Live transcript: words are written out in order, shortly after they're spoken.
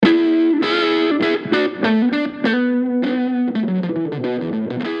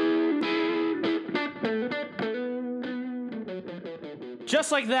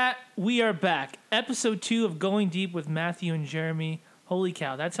Just like that, we are back. Episode 2 of Going Deep with Matthew and Jeremy. Holy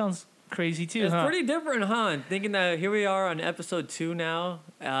cow, that sounds crazy too, It's pretty different, huh? Thinking that here we are on episode 2 now.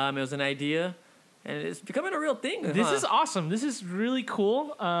 It was an idea, and it's becoming a real thing. This is awesome. This is really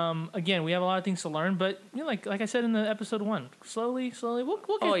cool. Again, we have a lot of things to learn, but you know, like I said in the episode 1, slowly, we'll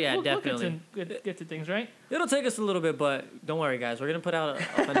definitely get to things, right? It'll take us a little bit, but don't worry, guys. We're gonna put out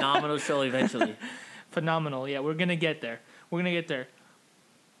a phenomenal show eventually. Phenomenal, yeah. We're gonna get there.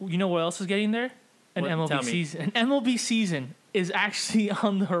 You know what else is getting there? An MLB season. An MLB season is actually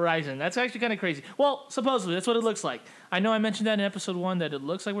on the horizon. That's actually kind of crazy. Well, supposedly, that's what it looks like. I know I mentioned that in episode 1 that it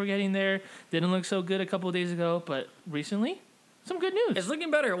looks like we're getting there. Didn't look so good a couple of days ago, but recently, some good news. It's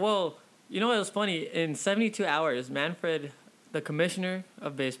looking better. Well, you know what was funny? In 72 hours, Manfred, the commissioner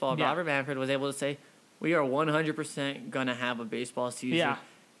of baseball, Robert Manfred, was able to say, we are 100% going to have a baseball season. Yeah.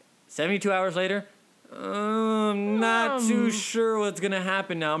 72 hours later, I'm not too sure what's going to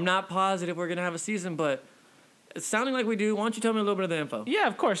happen now. I'm not positive we're going to have a season, but it's sounding like we do. Why don't you tell me a little bit of the info? Yeah,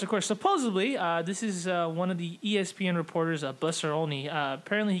 of course. Supposedly, this is one of the ESPN reporters, Buster Olney.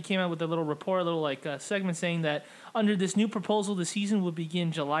 Apparently, he came out with a little report, segment saying that under this new proposal, the season will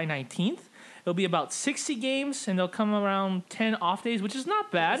begin July 19th. It'll be about 60 games, and they'll come around 10 off days, which is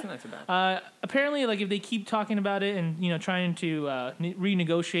not bad. That's not too bad. Apparently, if they keep talking about it and trying to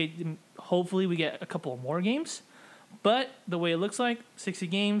renegotiate, hopefully we get a couple more games. But the way it looks like, 60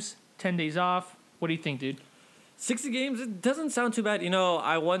 games, 10 days off. What do you think, dude? 60 games, it doesn't sound too bad.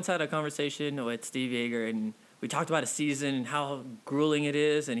 I once had a conversation with Steve Yeager, and we talked about a season and how grueling it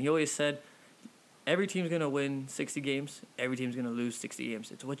is, and he always said, every team's going to win 60 games, every team's going to lose 60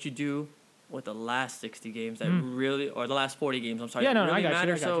 games. It's what you do with the last 60 games that really, or the last 40 games, I'm sorry, yeah, no, really I got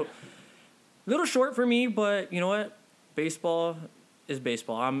matter. You. So, a little short for me, but you know what? Baseball is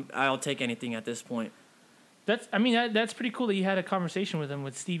baseball. I'll take anything at this point. That's pretty cool that you had a conversation with him,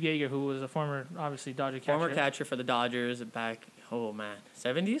 with Steve Yeager, who was a former, obviously, Dodger catcher. Former catcher for the Dodgers back,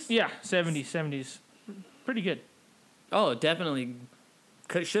 70s? Yeah, 70s. Pretty good. Oh, definitely.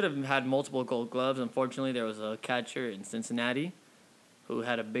 Should have had multiple gold gloves. Unfortunately, there was a catcher in Cincinnati who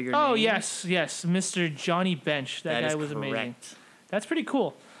had a bigger name. Yes, Mr. Johnny Bench. That guy was amazing. That's pretty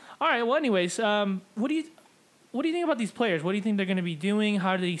cool. All right, well, anyways, what do you think about these players? What do you think they're going to be doing?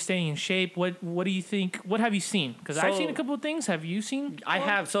 How are they staying in shape? What do you think? What have you seen? Because I've seen a couple of things. Have you seen? I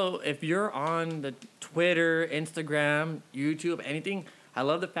have. So if you're on the Twitter, Instagram, YouTube, anything, I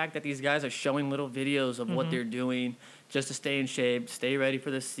love the fact that these guys are showing little videos of what they're doing just to stay in shape, stay ready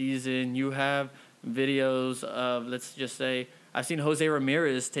for the season. You have videos of, let's just say, I've seen Jose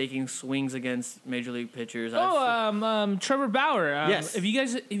Ramirez taking swings against major league pitchers. Trevor Bauer. Yes. If you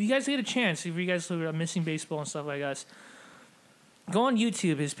guys get a chance, if you guys are missing baseball and stuff like us, go on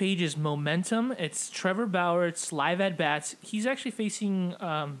YouTube. His page is Momentum. It's Trevor Bauer. It's live at bats. He's actually facing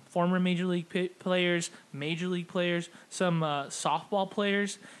former major league players, some softball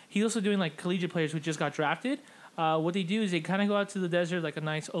players. He's also doing collegiate players who just got drafted. What they do is they kind of go out to the desert, like a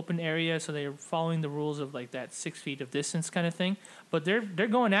nice open area, so they're following the rules of that 6 feet of distance kind of thing. But they're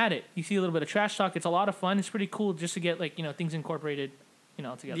going at it. You see a little bit of trash talk. It's a lot of fun. It's pretty cool just to get things incorporated,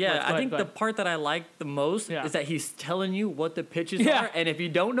 together. Yeah, I think the part that I like the most is that he's telling you what the pitches are, and if you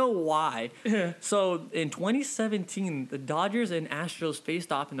don't know why. So in 2017, the Dodgers and Astros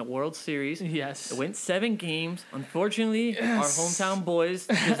faced off in the World Series. Yes. It went 7 games. Unfortunately, our hometown boys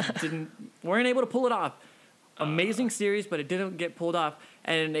just weren't able to pull it off. Amazing series, but it didn't get pulled off.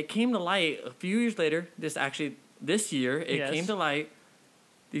 And it came to light a few years later. This year, it came to light.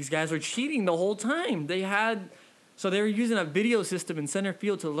 These guys were cheating the whole time. They were using a video system in center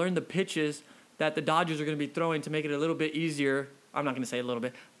field to learn the pitches that the Dodgers are going to be throwing to make it a little bit easier. I'm not going to say a little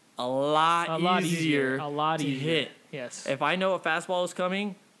bit. A lot easier to hit. Yes. If I know a fastball is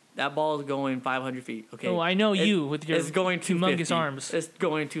coming, that ball is going 500 feet. Okay. Oh, I know you with your humongous arms. It's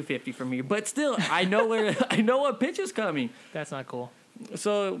going 250 for me, but still, I know what pitch is coming. That's not cool.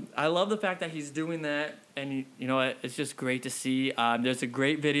 So I love the fact that he's doing that, and you know what? It's just great to see. There's a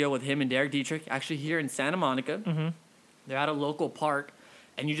great video with him and Derek Dietrich actually here in Santa Monica. Mm-hmm. They're at a local park,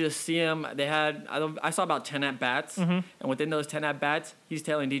 and you just see him. I saw about 10 at bats, and within those 10 at bats, he's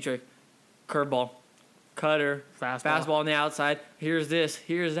telling Dietrich, curveball, cutter, fastball on the outside. Here's this,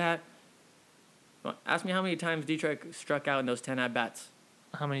 here's that. Ask me how many times Dietrich struck out in those 10 at bats.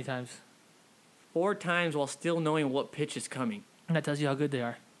 How many times? 4 times while still knowing what pitch is coming. And that tells you how good they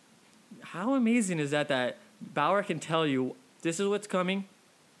are. How amazing is that Bauer can tell you, this is what's coming,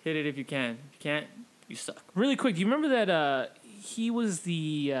 hit it if you can. If you can't, you suck. Really quick, do you remember that he was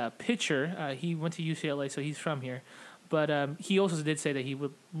the pitcher? He went to UCLA, so he's from here. But he also did say that he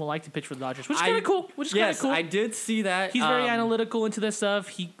would like to pitch for the Dodgers, which is kind of cool. Yes, I did see that. He's very analytical into this stuff.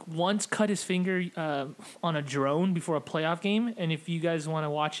 He once cut his finger on a drone before a playoff game. And if you guys want to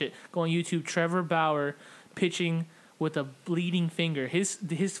watch it, go on YouTube. Trevor Bauer pitching with a bleeding finger. His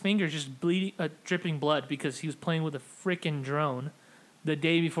finger is just bleeding, dripping blood because he was playing with a freaking drone the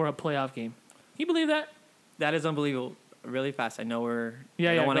day before a playoff game. Can you believe that? That is unbelievable. Really fast. I know I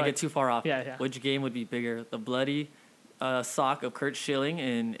Yeah, don't want to get too far off. Yeah. Which game would be bigger? The bloody sock of Kurt Schilling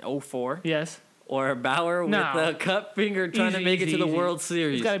in 2004? Yes. Or Bauer with the cut finger trying to make it to the World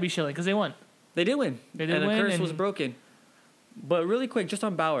Series? It's got to be Schilling because they won. They did win. They did and win. The curse was broken. But really quick, just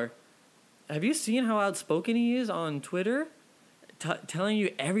on Bauer. Have you seen how outspoken he is on Twitter? Telling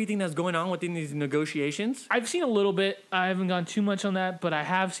you everything that's going on within these negotiations? I've seen a little bit. I haven't gone too much on that, but I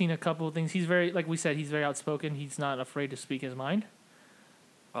have seen a couple of things. He's very, like we said, he's very outspoken. He's not afraid to speak his mind.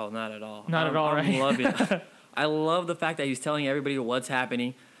 Oh, not at all. Not at all, right? I love it. I love the fact that he's telling everybody what's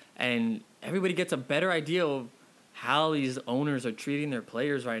happening, and everybody gets a better idea of how these owners are treating their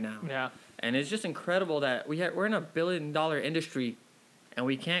players right now. Yeah. And it's just incredible that we're in a $1 billion industry, and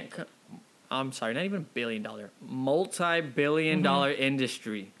we can't. I'm sorry, not even $1 billion, multi-billion dollar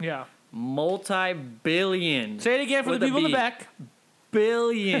industry. Yeah. Multi-billion. Say it again for the people in the back.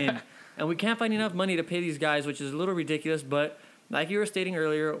 Billion. And we can't find enough money to pay these guys, which is a little ridiculous. But like you were stating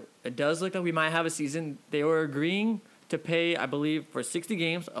earlier, it does look like we might have a season. They were agreeing to pay, I believe, for 60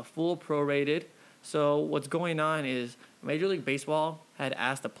 games, a full prorated. So what's going on is Major League Baseball had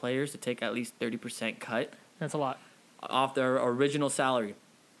asked the players to take at least 30% cut. That's a lot. Off their original salary.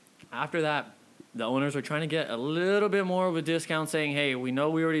 After that, the owners were trying to get a little bit more of a discount, saying, hey, we know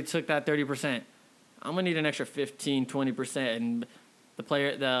we already took that 30%. I'm going to need an extra 15, 20%. And the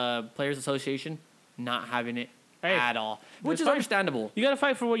Players Association not having it at all, which is understandable. You got to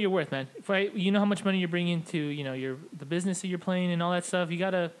fight for what you're worth, man. Right? You know how much money you're bringing to, the business that you're playing and all that stuff. You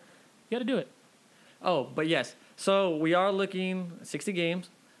got to do it. Oh, but yes. So we are looking at 60 games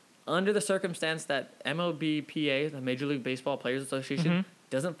under the circumstance that MLBPA, the Major League Baseball Players Association,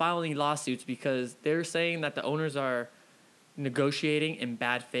 doesn't file any lawsuits because they're saying that the owners are negotiating in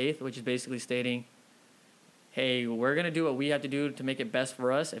bad faith, which is basically stating, hey, we're going to do what we have to do to make it best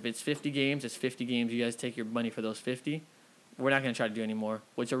for us. If it's 50 games, it's 50 games. You guys take your money for those 50. We're not going to try to do any more,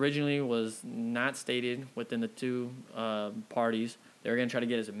 which originally was not stated within the two parties. They were going to try to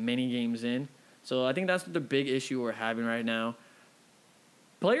get as many games in. So I think that's the big issue we're having right now.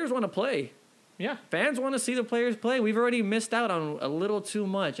 Players want to play. Yeah. Fans want to see the players play. We've already missed out on a little too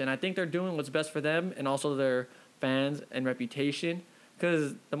much, and I think they're doing what's best for them and also their fans and reputation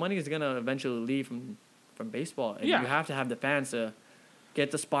because the money is going to eventually leave from baseball, and you have to have the fans to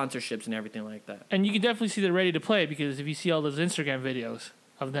get the sponsorships and everything like that. And you can definitely see they're ready to play because if you see all those Instagram videos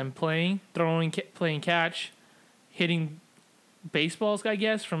of them playing, playing catch, hitting baseballs, I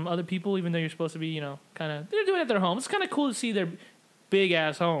guess, from other people, even though you're supposed to be, they're doing it at their home. It's kind of cool to see their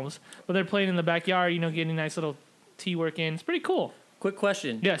big-ass homes, but they're playing in the backyard, getting a nice little tee work in. It's pretty cool. Quick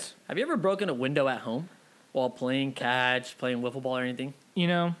question. Yes. Have you ever broken a window at home while playing catch, playing wiffle ball or anything?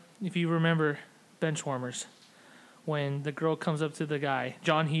 If you remember Benchwarmers, when the girl comes up to the guy,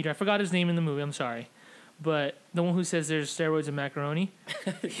 John Heater, I forgot his name in the movie, I'm sorry, but the one who says there's steroids and macaroni,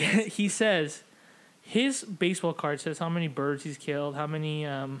 he says his baseball card says how many birds he's killed, how many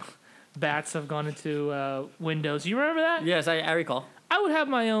bats have gone into windows. You remember that? Yes, I recall. I would have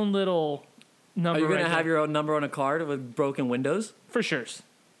my own little number. Are you going to have your own number on a card with broken windows? For sure.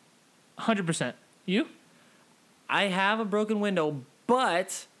 100%. You? I have a broken window,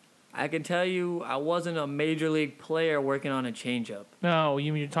 but I can tell you I wasn't a major league player working on a changeup. No,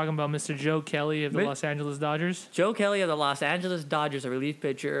 you're talking about Mr. Joe Kelly of the Los Angeles Dodgers? Joe Kelly of the Los Angeles Dodgers, a relief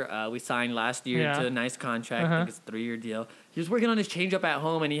pitcher. We signed last year to a nice contract. I think it's a 3-year deal. He was working on his changeup at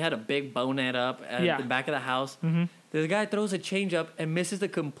home, and he had a big bonehead up at the back of the house. Mm-hmm. The guy throws a changeup and misses the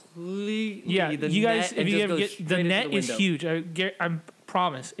completely. Yeah, you guys, if you ever get the net is huge. I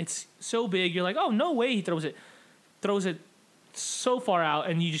promise, it's so big. You're like, oh no way, he throws it so far out,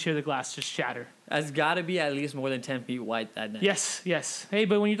 and you just hear the glass just shatter. That's got to be at least more than 10 feet wide. That net. Yes. Hey,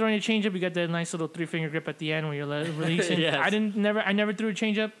 but when you're throwing a changeup, you got that nice little 3-finger grip at the end when you're releasing. Yes. I never threw a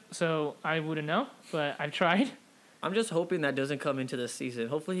changeup, so I wouldn't know. But I've tried. I'm just hoping that doesn't come into this season.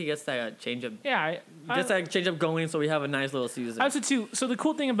 Hopefully he gets that changeup. Yeah, gets that changeup going, so we have a nice little season. I would say too. So the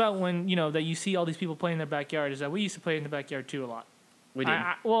cool thing about when that you see all these people playing in their backyard is that we used to play in the backyard too a lot. We did.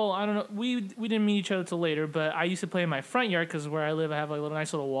 I don't know. We didn't meet each other till later, but I used to play in my front yard because where I live, I have like a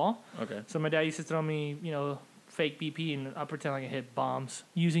nice little wall. Okay. So my dad used to throw me, fake BP, and I'll pretend like I hit bombs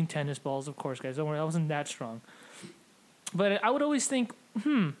using tennis balls, of course, guys. Don't worry, I wasn't that strong. But I would always think,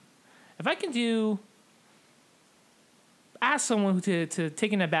 if I can do ask someone to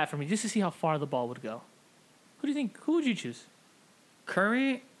take an at bat for me just to see how far the ball would go. Who do you think? Who would you choose?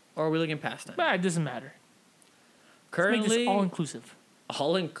 Current, or are we looking past time? But it doesn't matter. Let's Currently, make this all inclusive.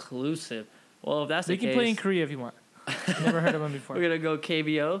 all inclusive. Well, if that's They the can case, play in Korea if you want. Never heard of them before. we're gonna go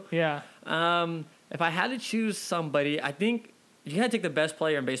KBO. Yeah. If I had to choose somebody, I think you gotta take the best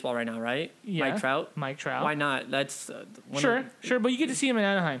player in baseball right now, right? Yeah. Mike Trout. Mike Trout. Why not? That's Sure, but you get to see him in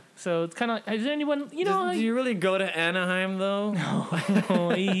Anaheim. So it's kind of. Is there anyone you know? Do you really go to Anaheim though?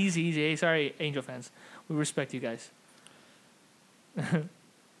 Oh, easy, easy. Hey, sorry, Angel fans. We respect you guys.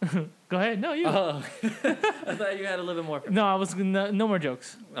 Go ahead. No, you. Oh, I thought you had a little bit more. No, I was no more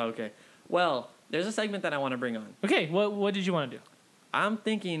jokes. Okay. Well, there's a segment that I want to bring on. Okay, what did you want to do? I'm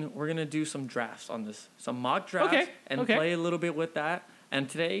thinking we're gonna do some drafts on this, some mock drafts, Okay, and okay. play a little bit with that. And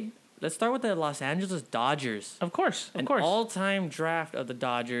today, let's start with the Los Angeles Dodgers. Of course, of An course. all-time draft of the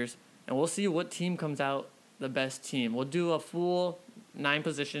Dodgers, and we'll see what team comes out the best team. We'll do a full 9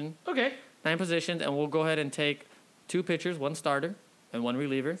 positions, Okay, and we'll go ahead and take 2 pitchers, 1 starter, and 1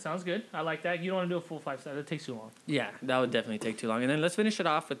 reliever. sounds good. I like that. You don't want to do a full 5-star. That takes too long. Yeah, that would definitely take too long. And then let's finish it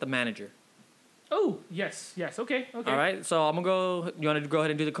off with the manager. Oh, yes. Okay. All right, so I'm gonna go. You want to go ahead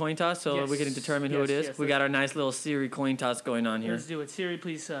and do the coin toss so Yes, we can determine who yes, it is? yes, We got our nice little Siri coin toss going on here. Let's do it. Siri,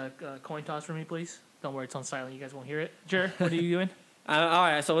 please coin toss for me, please. Don't worry, it's on silent. You guys won't hear it. Jer, what are you doing? All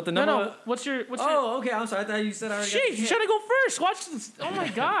right, so with the number. No. What's your? Oh, okay. I'm sorry. I thought you said I already. Shit, you trying to go first. Watch this. Oh my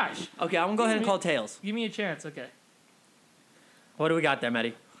gosh. Okay, I'm gonna go ahead and call tails. Give me a chance. Okay. What do we got there,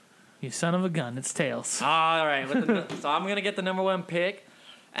 Matty? You son of a gun. It's tails. All right. So I'm gonna get the number 1 pick,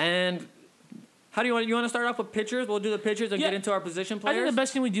 and how do you want? You want to start off with pitchers? We'll do the pitchers and Yeah. get into our position I players. think the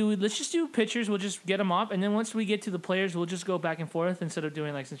best thing we do, let's just do pitchers. We'll just get them off, and then once we get to the players, we'll just go back and forth instead of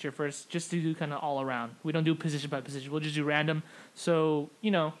doing like since you're first, just to do kind of all around. We don't do position by position. We'll just do random. So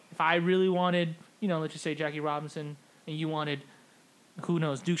if I really wanted, let's just say Jackie Robinson, and you wanted, who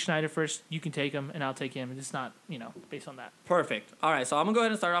knows, Duke Schneider first, you can take him, and I'll take him. It's not, based on that. Perfect. All right, so I'm gonna go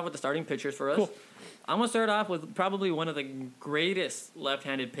ahead and start off with the starting pitchers for us. Cool. I'm gonna start off with probably one of the greatest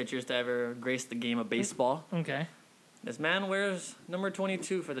left-handed pitchers to ever grace the game of baseball. Okay. This man wears number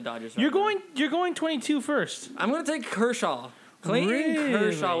 22 for the Dodgers. right You're now. going 22 first. I'm gonna take Kershaw. Clayton Really?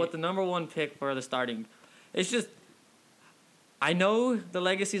 Kershaw with the number 1 pick for the starting. It's just, I know the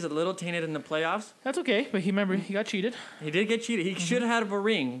legacy's a little tainted in the playoffs. That's okay, but he got cheated. He did get cheated. He should have had a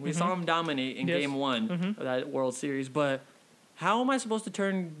ring. We saw him dominate in Yes. Game 1 of that World Series. But how am I supposed to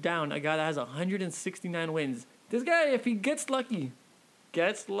turn down a guy that has 169 wins? This guy, if he gets lucky,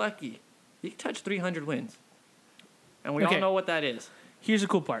 he can touch 300 wins. And we Okay. all know what that is. Here's the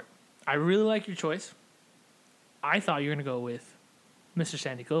cool part. I really like your choice. I thought you were going to go with Mr.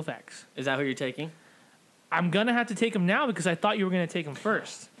 Sandy Koufax. Is that who you're taking? I'm going to have to take him now because I thought you were going to take him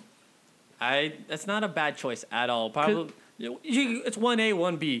first. That's not a bad choice at all. Probably, it's 1A,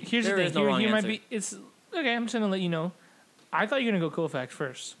 1B. Here's There the is thing. no wrong Here answer. might be. It's okay. I'm just going to let you know. I thought you were going to go Koufax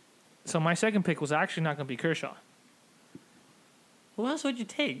first. So my second pick was actually not going to be Kershaw. Who else would you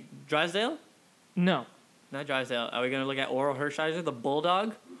take? Drysdale? No. Not Drysdale. Are we going to look at Oral Hershiser, the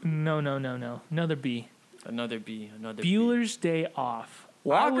Bulldog? No. Another B. Another B. Bueller's Day Off. I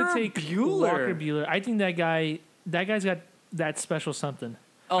Walker would take Buehler. Walker Buehler. I think that guy's got that special something.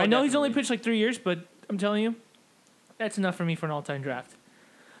 Oh, I know he's only definitely. pitched like 3 years, but I'm telling you, that's enough for me for an all-time draft.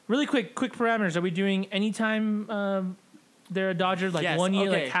 Really quick parameters. Are we doing anytime they're a Dodger, like Yes, 1 year,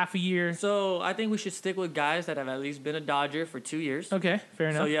 okay. like half a year? So I think we should stick with guys that have at least been a Dodger for 2 years. Okay, fair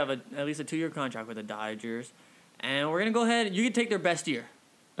enough. So you have at least a 2-year contract with the Dodgers. And we're going to go ahead. You can take their best year.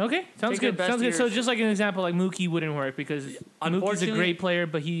 Okay, sounds Take their good. best Sounds good. So years. just like an example, like Mookie wouldn't work because Mookie's a Unfortunately- great player,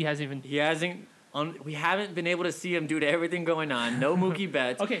 but he hasn't even. He hasn't. We haven't been able to see him due to everything going on. No Mookie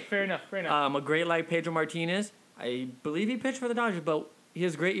Betts. Okay, fair enough. A great like Pedro Martinez. I believe he pitched for the Dodgers, but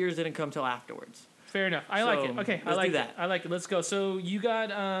his great years didn't come till afterwards. Fair enough. I like So, it. Okay, I let's like do that. I like it. Let's go. So you got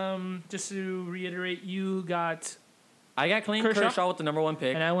just to reiterate, you got, I got Clayton Kershaw with the number 1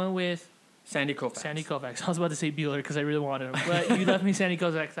 pick. and I went with Sandy Koufax. Sandy Koufax. I was about to say Bueller because I really wanted him, but you left me Sandy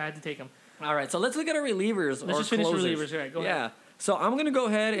Koufax. I had to take him. All right, so let's look at our relievers. Let's or just finish closers. relievers. All right, go Yeah. ahead. So I'm going to go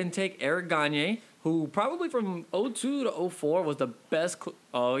ahead and take Eric Gagne, who probably from 02 to 04 was the best.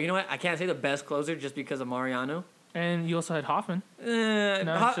 You know what? I can't say the best closer just because of Mariano. And you also had Hoffman. It's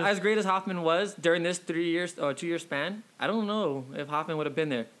just- as great as Hoffman was during this 3 years or 2 year span, I don't know if Hoffman would have been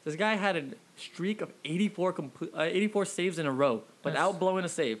there. This guy had a streak of 84 saves in a row without blowing a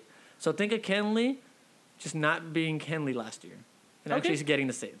save. So think of Kenley just not being Kenley last year and Okay. actually getting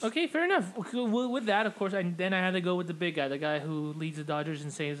the saves. Okay, fair enough. With that, of course, then I had to go with the big guy, the guy who leads the Dodgers in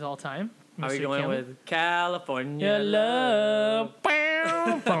saves all time. Are we Mr. going Kelly. with California Your love.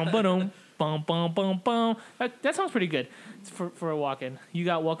 Bow, boom, ba-dum, Boom, boom, boom, boom. That sounds pretty good for a walk-in. You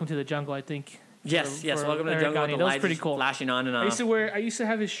got Welcome to the Jungle, I think. Yes. Welcome to the Eric jungle. Gagne. With That the was lights pretty just cool. flashing on and off. I used to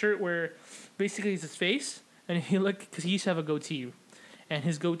have his shirt where basically it's his face, and if you look, because he used to have a goatee, and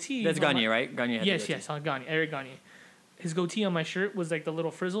his goatee. That's Gagne, right? Gagne. Had the goatee. Yes, on Gagne, Eric Gagne. His goatee on my shirt was like the little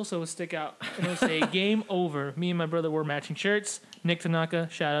frizzle, so it would stick out, and it would say "Game Over." Me and my brother wore matching shirts. Nick Tanaka,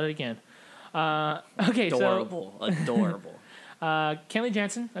 shout out again. Okay, Adorable. Kenley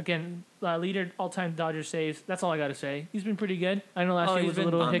Jansen, again, leader all-time Dodger saves. That's all I got to say. He's been pretty good. I know last year he's was a been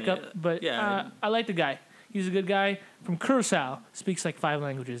little on hiccup, it. but Yeah. I like the guy. He's a good guy from Curacao. Speaks like 5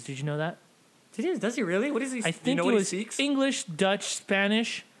 languages. Did you know that? Does he really? What is he? I do think you know it what was he speaks? English, Dutch,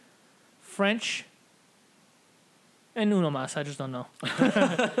 Spanish, French, and uno más. I just don't know.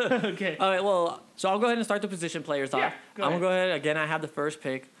 Okay. All right, well, so I'll go ahead and start the position players off. Yeah, I'm go going to go ahead. Again, I have the first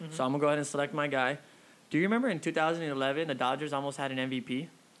pick, Mm-hmm. so I'm going to go ahead and select my guy. Do you remember in 2011, the Dodgers almost had an MVP?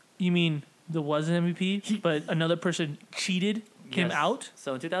 You mean there was an MVP, but another person cheated him Yes. out?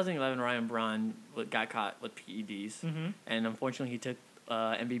 So in 2011, Ryan Braun got caught with PEDs, Mm-hmm. and unfortunately, he took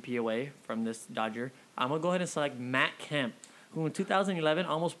MVP away from this Dodger. I'm going to go ahead and select Matt Kemp, who in 2011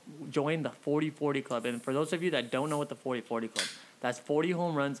 almost joined the 40-40 club. And for those of you that don't know what the 40-40 club, that's 40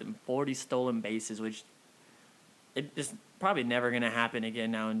 home runs and 40 stolen bases, which it is probably never going to happen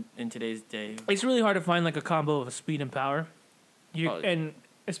again now in today's day. It's really hard to find like a combo of speed and power, Oh. and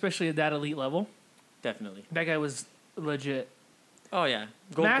especially at that elite level. Definitely. That guy was legit. Oh, yeah.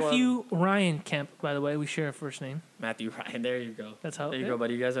 Gold Glove. Matthew Ryan Kemp, by the way, we share a first name. Matthew Ryan. There you go. That's how. There you yeah. go,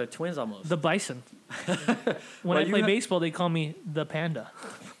 buddy. You guys are twins almost. The Bison. When Well, I you play have- baseball, they call me the Panda.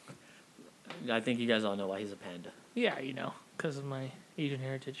 I think you guys all know why he's a panda. Yeah, because of my Asian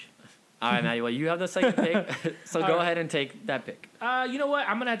heritage. All right, Matty. Well, you have the second pick, so All go right. ahead and take that pick. You know what?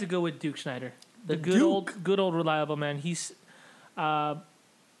 I'm gonna have to go with Duke Snyder, the The good old reliable man. He's,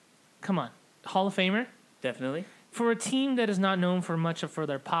 come on, Hall of Famer Definitely. for a team that is not known for much for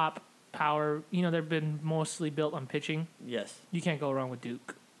their pop power. They've been mostly built on pitching. Yes. You can't go wrong with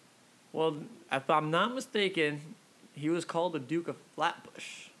Duke. Well, if I'm not mistaken, he was called the Duke of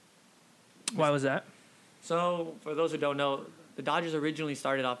Flatbush. Why was that? So, for those who don't know, the Dodgers originally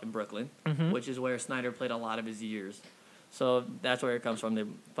started off in Brooklyn, Mhm. which is where Snyder played a lot of his years. So that's where it comes from. The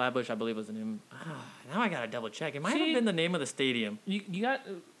Flatbush, I believe, was the name. Now I gotta double check. It might See? have been the name of the stadium. You got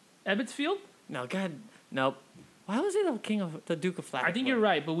Ebbets Field? No, God, nope. Why was he the Duke of Flatbush? I think you're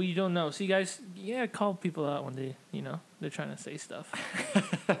right, but we don't know. See, guys, call people out when they're trying to say stuff.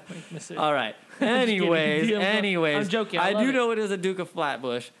 Like Mr. All right. kidding. Anyways, I'm joking. I love do it. know it is a Duke of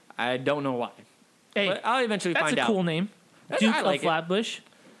Flatbush. I don't know why, Hey, but I'll eventually that's find a out. cool name. I Duke like of it. Flatbush.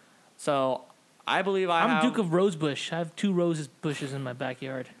 So I believe I I'm have. Duke of Rosebush. I have 2 roses bushes in my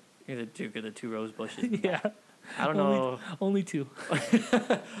backyard. You're the Duke of the two rose bushes. Yeah, I don't know. only 2.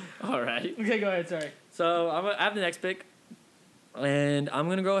 All right. Okay, go ahead. Sorry. So I have the next pick, and I'm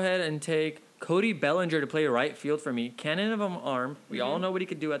gonna go ahead and take Cody Bellinger to play right field for me. Cannon of an arm. We all know what he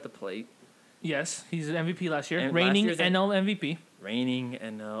could do at the plate. Yes, he's an MVP last year, And last reigning year's NL MVP. Reigning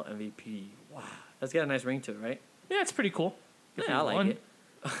NL MVP. Wow, that's got a nice ring to it, right? Yeah, it's pretty cool. If Yeah, I we like won.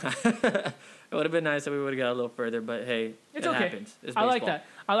 it. It would have been nice if we would have got a little further, but hey, It's it okay. happens. It's I like baseball. that.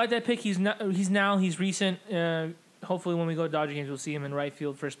 I like that pick. He's recent. Hopefully, when we go to Dodger games, we'll see him in right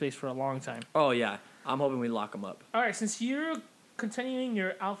field, first base for a long time. Oh yeah, I'm hoping we lock him up. All right, since you're continuing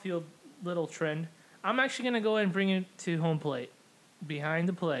your outfield little trend, I'm actually gonna go ahead and bring it to home plate, behind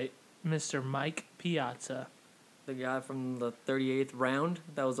the plate, Mr. Mike Piazza. The guy from the 38th round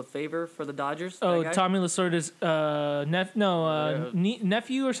that was a favor for the Dodgers. Oh, that guy? Tommy Lasorda's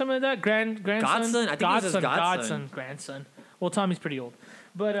nephew or something like that. Grandson. Godson? I think it was his godson. Grandson. Well, Tommy's pretty old,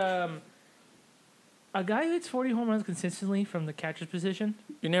 but a guy who hits 40 home runs consistently from the catcher's position,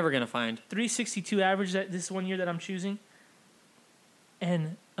 You're never gonna find. 362 average that this one year that I'm choosing,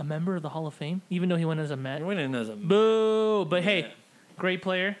 and a member of the Hall of Fame, even though he went as a Met. You're winning as a. Boo! But hey, Yeah. great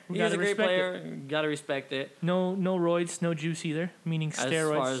player. We He's gotta a great respect player. it. Gotta respect it. No roids, no juice either, meaning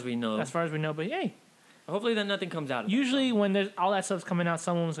steroids. As far as we know. As far as we know, but hey, Hopefully, then nothing comes out of it. usually when there's all that stuff's coming out,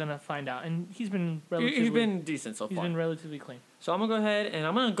 someone's gonna find out, and he's been relatively. He's been decent so he's far. been relatively clean. So I'm gonna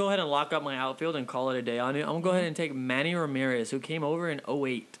go ahead and lock up my outfield and call it a day on it. I'm gonna go ahead and take Manny Ramirez, who came over in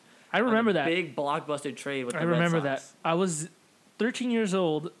 2008. I remember that. Big blockbuster trade with the I Red remember Sox. that. I was 13 years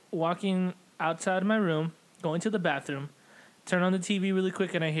old, walking outside of my room, going to the bathroom, turn on the TV really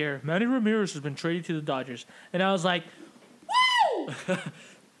quick, and I hear Manny Ramirez has been traded to the Dodgers, and I was like, "Woo!"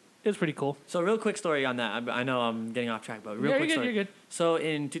 It was pretty cool. So real quick story on that. I know I'm getting off track, but real Yeah, quick you're story. good. You're good. So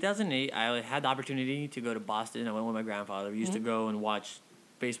in 2008, I had the opportunity to go to Boston. I went with my grandfather. We used to go and watch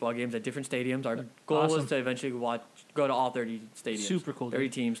baseball games at different stadiums. Our goal Awesome. was to eventually go to all 30 stadiums. Super cool, 30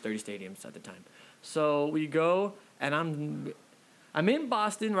 dude. teams, 30 stadiums at the time. So we go, and I'm in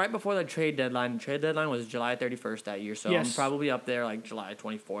Boston right before the trade deadline. The trade deadline was July 31st that year, so I'm Yes. probably up there like July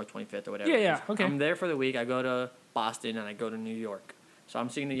 24th, 25th, or whatever. Yeah, it yeah, is. okay. I'm there for the week. I go to Boston, and I go to New York. So I'm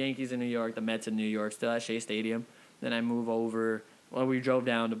seeing the Yankees in New York, the Mets in New York, still at Shea Stadium. Then I move over. Well, we drove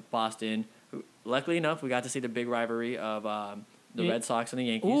down to Boston. Luckily enough, we got to see the big rivalry of the Yeah. Red Sox and the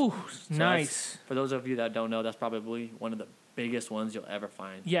Yankees. Ooh, So nice. For those of you that don't know, that's probably one of the biggest ones you'll ever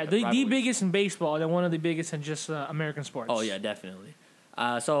find. Yeah, the Rivalries. biggest in baseball, and one of the biggest in just American sports. Oh yeah, definitely.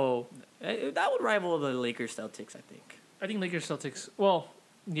 So that would rival the Lakers Celtics, I think. I think Lakers Celtics. Well,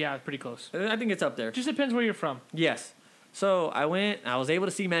 yeah, pretty close. I think it's up there. Just depends where you're from. Yes. So I went. I was able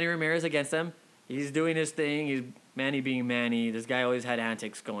to see Manny Ramirez against them. He's doing his thing. He's Manny being Manny. This guy always had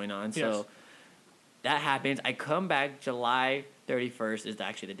antics going on. Yes. So that happens. I come back July 31st is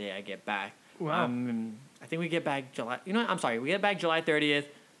actually the day I get back. Wow. I think we get back July. You know what? I'm sorry. We get back July 30th,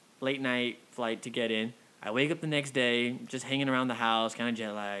 late night flight to get in. I wake up the next day, just hanging around the house, kind of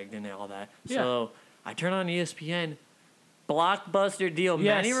jet lagged and all that. Yeah. So I turn on ESPN. Blockbuster deal.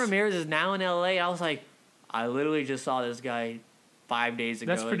 Yes. Manny Ramirez is now in LA. I was like, I literally just saw this guy 5 days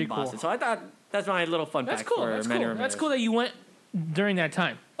ago That's pretty in Boston. cool. So I thought that's my little fun That's fact cool. for That's Manny cool. Ramirez. That's cool that you went during that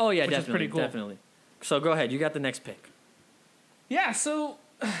time. Oh yeah, which is definitely, pretty cool. definitely. So go ahead. You got the next pick. Yeah, so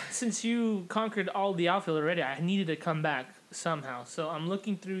since you conquered all the outfield already, I needed to come back somehow. So I'm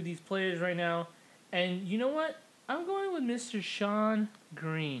looking through these players right now, and you know what? I'm going with Mr. Sean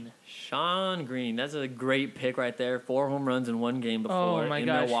Green. Sean Green. That's a great pick right there. 4 home runs in one game before Oh my in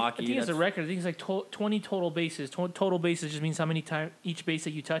gosh! Milwaukee. I think it's a That's- record. I think it's like 20 total bases. Total bases just means how many times each base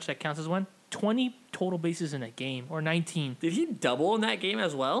that you touch that counts as one. 20 total bases in a game, or 19. Did he double in that game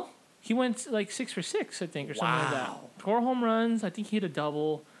as well? He went like 6 for 6, I think, or something like that. Wow. 4 home runs. I think he hit a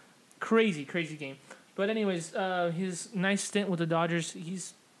double. Crazy game. But anyways, his nice stint with the Dodgers.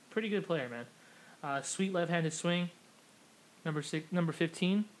 He's a pretty good player, man. Sweet left-handed swing. Number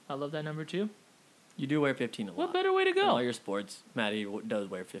 15. I love that number too. You do wear 15 a lot. What better way to In all go? your sports, Matty does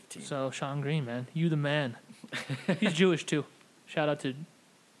wear 15. So Sean Green, man, you the man. He's Jewish too. Shout out to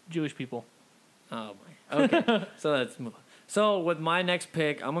Jewish people. Oh my. Okay. So let's move on. So with my next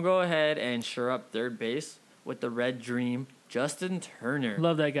pick, I'm gonna go ahead and shore up third base with the Red Dream, Justin Turner.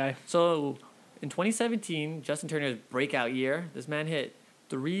 Love that guy. So in 2017, Justin Turner's breakout year, this man hit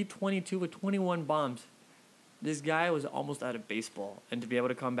 322 with 21 bombs. This guy was almost out of baseball, and to be able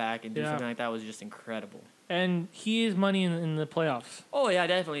to come back and do Yeah. something like that was just incredible. And he is money in the playoffs. Oh yeah,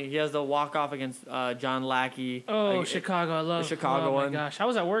 definitely. He has the walk off against John Lackey. Oh, Like, Chicago! I love the Chicago oh one. my gosh, I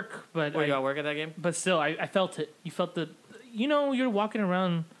was at work, but Oh, you got work at that game? but still, I felt it. You felt the, you know, you're walking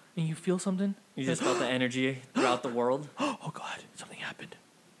around and you feel something. You just felt the energy throughout the world. Oh God, something happened.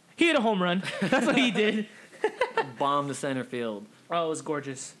 He hit a home run. That's what he did. Bomb to center field. Oh, it was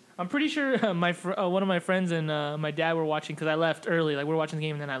gorgeous. I'm pretty sure one of my friends and my dad were watching because I left early. Like we were watching the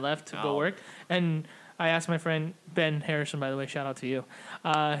game and then I left to go Oh. work. And I asked my friend Ben Harrison, by the way, shout out to you.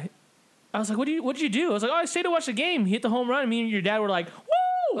 I was like, "What did you do?" I was like, "Oh, I stayed to watch the game. He hit the home run." Me and your dad were like,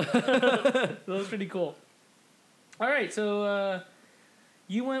 "Woo!" So that was pretty cool. All right, so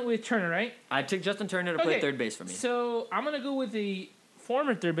you went with Turner, right? I took Justin Turner to play Okay, third base for me. So I'm gonna go with the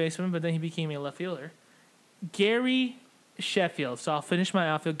former third baseman, but then he became a left fielder, Gary Sheffield. So I'll finish my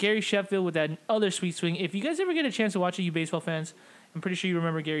outfield. Gary Sheffield with that other sweet swing. If you guys ever get a chance to watch it, you baseball fans, I'm pretty sure you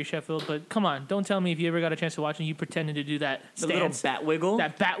remember Gary Sheffield. But come on, don't tell me if you ever got a chance to watch it, you pretended to do that The little stance, bat wiggle.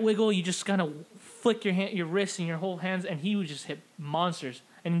 that bat wiggle. You just kind of flick your wrists and your whole hands, and he would just hit monsters.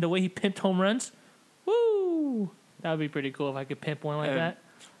 And the way he pimped home runs, woo! That would be pretty cool if I could pimp one like that.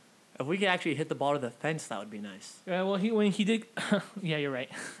 If we could actually hit the ball to the fence, that would be nice. Well, when he did, yeah, you're right.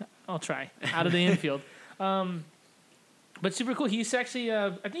 I'll try out of the infield. But super cool. He's actually, I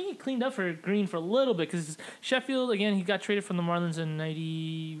think he cleaned up for Green for a little bit because Sheffield again. He got traded from the Marlins in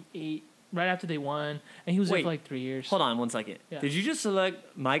 '98, right after they won, and he was there Wait, for like 3 years. Hold on 1 second. Yeah. Did you just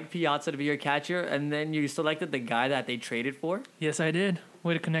select Mike Piazza to be your catcher, and then you selected the guy that they traded for? Yes, I did.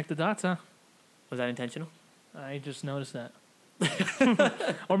 Way to connect the dots, huh? Was that intentional? I just noticed that.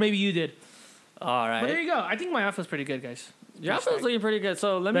 Or maybe you did. All right. But there you go. I think my outfield's pretty good, guys. Your outfield's looking pretty good.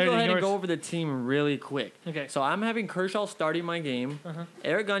 So let me Better go than ahead and yours. go over the team really quick. Okay. So I'm having Kershaw starting my game. Uh-huh.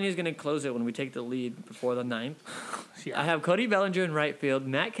 Eric Gagne is going to close it when we take the lead before the 9th. Yeah. I have Cody Bellinger in right field,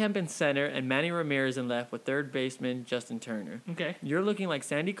 Matt Kemp in center, and Manny Ramirez in left with third baseman Justin Turner. Okay. You're looking like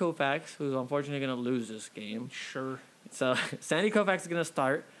Sandy Koufax, who's unfortunately going to lose this game. Sure. So Sandy Koufax is going to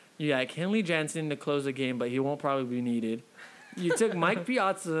start. You got Kenley Jansen to close the game, but he won't probably be needed. You took Mike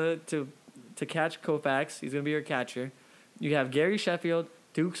Piazza to catch Koufax. He's going to be your catcher. You have Gary Sheffield,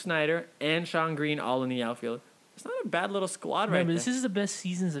 Duke Snyder, and Sean Green all in the outfield. It's not a bad little squad Remember, right this there. is the best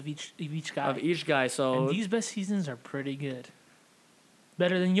seasons of each guy. Of each guy, so... And these best seasons are pretty good.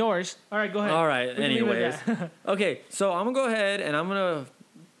 Better than yours. All right, go ahead. All right, We can leave it anyways. at that. Okay, so I'm going to go ahead and I'm going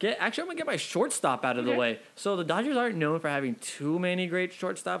to get my shortstop out of the Okay. way. So the Dodgers aren't known for having too many great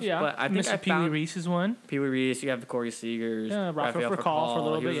shortstops, Yeah, but I think Mr. I Pee Wee found... Reese is one. Pee Wee Reese, you have Corey Seagers, Yeah, Rafael Furcal for a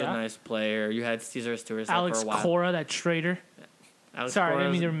little he bit, was yeah. a nice player. You had Cesar Stewart Alex for a while. Cora, that traitor. Alex Sorry, I didn't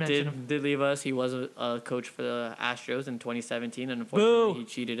Cora mean to mention him. did leave us. He was a coach for the Astros in 2017, and Boo. unfortunately, he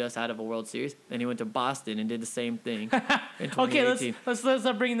cheated us out of a World Series. Then he went to Boston and did the same thing in 2018. Okay, let's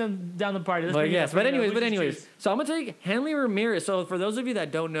stop bringing them down the party. Let's But bring it yes, up, but bring it up. anyways, Which is choose? so I'm gonna take Hanley Ramirez. So for those of you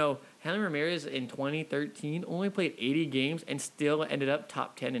that don't know, Hanley Ramirez in 2013 only played 80 games and still ended up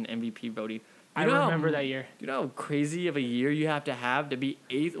top 10 in MVP voting. I know how- remember that year. You know how crazy of a year you have to be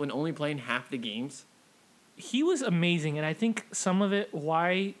eighth when only playing half the games? He was amazing, and I think some of it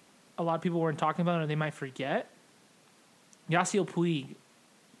why a lot of people weren't talking about it or they might forget. Yasiel Puig.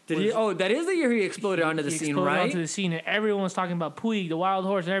 Did he? Oh, that is the year he exploded onto the He scene, exploded right? onto the scene, and everyone was talking about Puig, the wild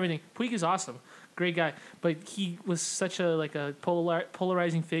horse, and everything. Puig is awesome, great guy, but he was such a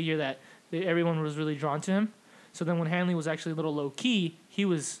polarizing figure that everyone was really drawn to him. So then when Hanley was actually a little low key, he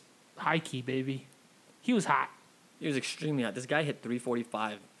was high key, baby. He was hot. He was extremely hot. This guy hit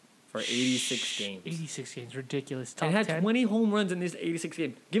 345 for 86 games. 86 games, ridiculous. Top And had 10. 20 home runs in these 86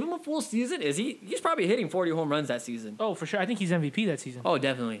 games. Give him a full season. He's probably hitting 40 home runs that season. Oh, for sure. I think he's MVP that season. Oh,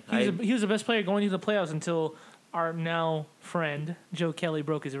 definitely. He was the best player going into the playoffs until our now friend Joe Kelly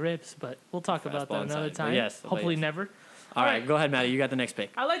broke his ribs. But we'll talk about that Fastball another inside. time. Yes, Hopefully yes. never. All right, go ahead, Maddie. You got the next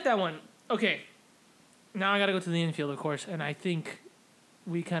pick. I like that one. Okay. Now I got to go to the infield, of course, and I think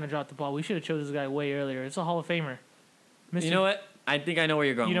we kind of dropped the ball. We should have chose this guy way earlier. It's a Hall of Famer. Mr. You know what? I think I know where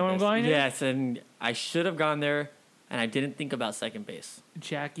you're going. You know with where I'm this. going here? Yes, and I should have gone there, and I didn't think about second base.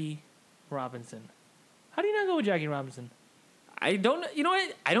 Jackie Robinson. How do you not go with Jackie Robinson? I don't. You know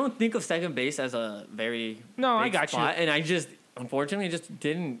what? I don't think of second base as a very No, I big got spot, and I just unfortunately just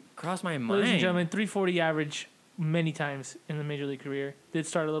didn't cross my mind. Ladies and gentlemen, 340 average many times in the major league career. Did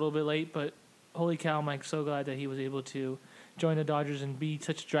start a little bit late, but holy cow, I'm like so glad that he was able to join the Dodgers and be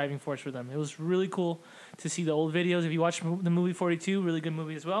such a driving force for them. It was really cool to see the old videos. If you watch the movie 42, really good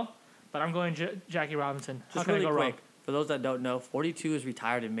movie as well. But I'm going Jackie Robinson. How Just can really I go quick, wrong? for those that don't know, 42 is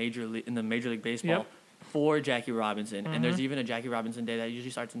retired in the Major League Baseball Yep. for Jackie Robinson, and Mm-hmm. there's even a Jackie Robinson Day that usually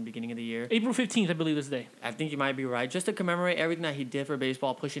starts in the beginning of the year. April 15th, I believe, this day. I think you might be right, just to commemorate everything that he did for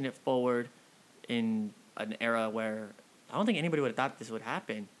baseball, pushing it forward in an era where I don't think anybody would have thought this would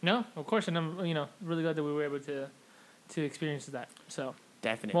happen. No, of course, and I'm really glad that we were able to experience that. So,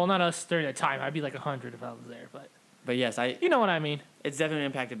 Definitely. well, not us during that time. I'd be like 100 if I was there, but But yes, you know what I mean. it's definitely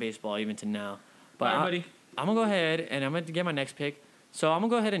impacted baseball even to now. But All right, buddy. I'm going to go ahead and I'm going to get my next pick. So I'm going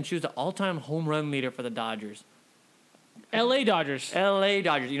to go ahead and choose the all-time home run leader for the Dodgers. L.A. Dodgers. L.A.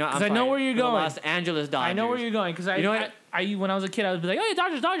 Dodgers. You know, 'Cause I know where you're the going. Los Angeles Dodgers. I know where you're going because You know what? I when I was a kid I would be like, oh yeah,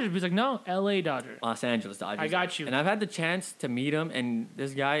 Dodgers. But he's like, no, L.A. Dodgers. Los Angeles Dodgers. I got you. And I've had the chance to meet him, and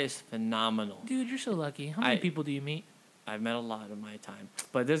this guy is phenomenal. Dude, you're so lucky. How many people do you meet? I've met a lot in my time.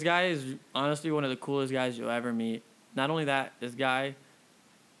 But this guy is honestly one of the coolest guys you'll ever meet. Not only that, this guy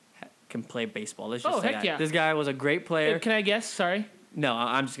can play baseball. Let's just Oh, say heck that. yeah. This guy was a great player. Can I guess? Sorry. No,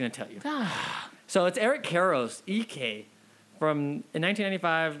 I'm just going to tell you. So it's Eric Karros, EK. From in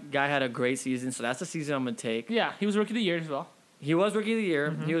 1995, guy had a great season, so that's the season I'm going to take. Yeah, he was rookie of the year as well. He was rookie of the year.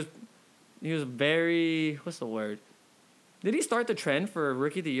 Mm-hmm. He was very, what's the word? Did he start the trend for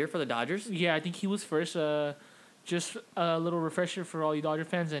rookie of the year for the Dodgers? Yeah, I think he was first. Just a little refresher for all you Dodger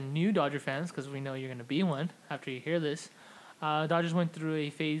fans and new Dodger fans, because we know you're going to be one after you hear this. Dodgers went through a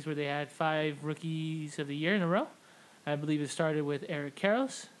phase where they had 5 rookies of the year in a row. I believe it started with Eric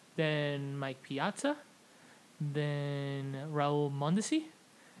Karros, then Mike Piazza, then Raul Mondesi,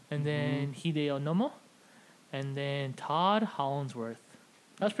 and then Hideo Nomo, and then Todd Hollinsworth.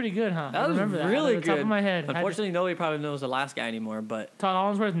 That's pretty good, huh? That I was remember that really off the top good. of my head. Unfortunately, nobody probably knows the last guy anymore, but Todd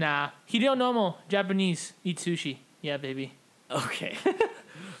Hollinsworth, nah. Hideo Nomo, Japanese, eat sushi. Yeah, baby. okay.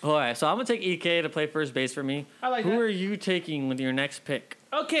 All right, so I'm going to take EK to play first base for me. I like Who that. are you taking with your next pick?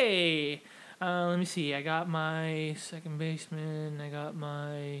 Okay. Let me see. I got my second baseman. I got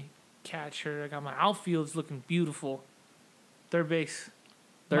my catcher. I got my outfield's looking beautiful. Third base.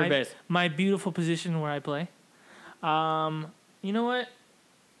 Third my, base. My beautiful position where I play. You know what?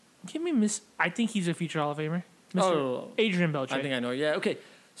 Give me I think he's a future Hall of Famer. Mr. Oh, Adrian Beltre. I think I know. Yeah, okay.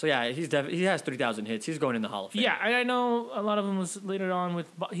 So, yeah, he has 3,000 hits. He's going in the Hall of Fame. Yeah, I know a lot of them was later on with.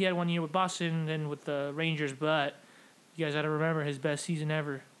 He had 1 year with Boston and with the Rangers, but you guys got to remember his best season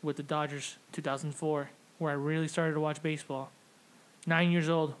ever with the Dodgers, 2004, where I really started to watch baseball. 9 years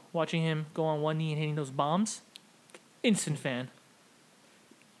old, watching him go on one knee and hitting those bombs. Instant fan.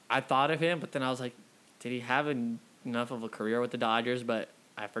 I thought of him, but then I was like, did he have enough of a career with the Dodgers? But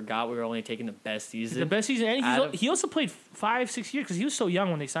I forgot we were only taking the best season. The best season, and he also played 5-6 years because he was so young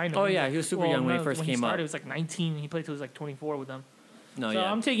when they signed him. Oh yeah, he was super young when he first came up. He was like 19. He played till he was like 24 with them. No, so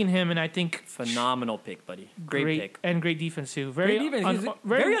yeah. I'm taking him, and I think Phenomenal pick, buddy. Great pick. And great defense too. Very Great defense.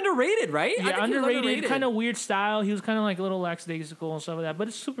 Very underrated, right? Yeah, I think he was underrated. Kind of weird style. He was kind of like a little lackadaisical and stuff like that, but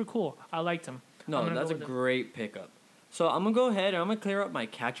it's super cool. I liked him. No, that's a great pickup. So I'm gonna go ahead and I'm gonna clear up my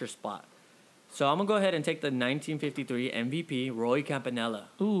catcher spot. So I'm gonna go ahead and take the 1953 MVP Roy Campanella.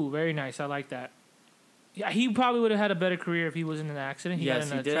 Ooh, very nice. I like that. Yeah, he probably would have had a better career if he was in an accident. He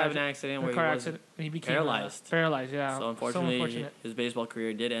did have an accident where he became paralyzed. Paralyzed, yeah. So unfortunately, his baseball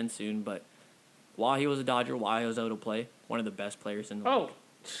career did end soon. But while he was a Dodger, while he was able to play, one of the best players in the league. Oh,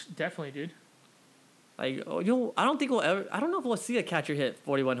 definitely, dude. Like, I don't think we'll ever. I don't know if we'll see a catcher hit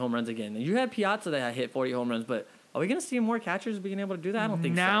 41 home runs again. You had Piazza that hit 40 home runs, but are we gonna see more catchers being able to do that? I don't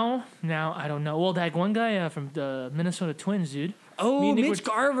think so. Now, I don't know. Well, that one guy from the Minnesota Twins, dude. Oh, Mitch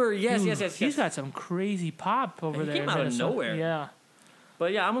Garver. Yes. He's got some crazy pop over there. He came out of nowhere. Yeah.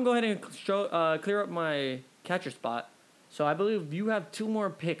 But yeah, I'm going to go ahead and clear up my catcher spot. So I believe you have 2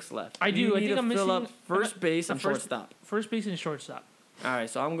 more picks left. I do. I think I'm missing... fill up first base and shortstop. First base and shortstop. All right,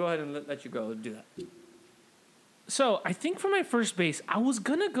 so I'm going to go ahead and let you go do that. So I think for my first base, I was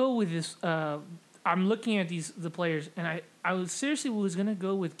going to go with this... I'm looking at the players, and I was going to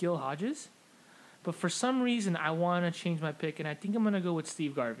go with Gil Hodges. But for some reason, I want to change my pick, and I think I'm going to go with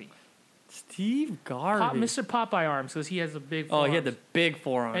Steve Garvey. Steve Garvey? Mr. Popeye arms, because he has the big forearms. Oh, he had the big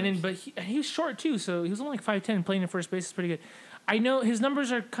forearms. And then, but he was short, too, so he was only like 5'10", playing in first base is pretty good. I know his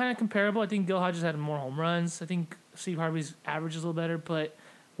numbers are kind of comparable. I think Gil Hodges had more home runs. I think Steve Harvey's average is a little better. But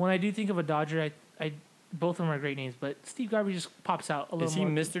when I do think of a Dodger, I both of them are great names. But Steve Garvey just pops out a little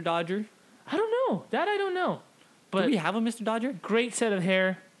more. Is he Mr. Dodger? I don't know. That I don't know. But do we have a Mr. Dodger? Great set of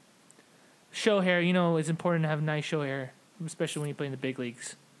hair. Show hair, it's important to have nice show hair, especially when you play in the big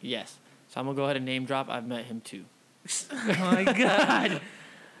leagues. Yes. So I'm going to go ahead and name drop. I've met him too. Oh, my God.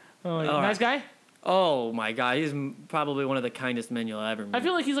 Nice guy? Oh, my God. He's probably one of the kindest men you'll ever meet. I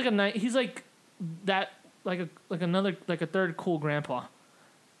feel like he's like a third cool grandpa.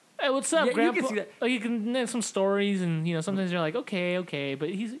 Hey, what's up, grandpa? You can see that. Like, you can name some stories, and, sometimes you're like, okay, but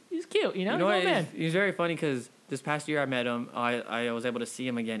he's cute, You know what? Man. He's very funny because this past year I met him. I was able to see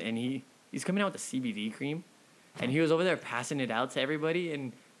him again, and he's coming out with the CBD cream, and he was over there passing it out to everybody.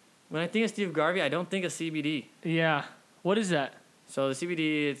 And when I think of Steve Garvey, I don't think of CBD. Yeah. What is that? So the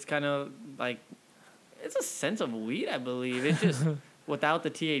CBD, it's kind of like, it's a sense of weed, I believe. It's just without the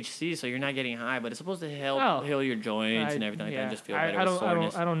THC, so you're not getting high, but it's supposed to help heal your joints and everything like that, and just feel better with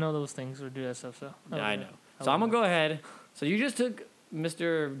soreness. I don't know those things or do that stuff, so. Yeah, I know. So I'm going to go ahead. So you just took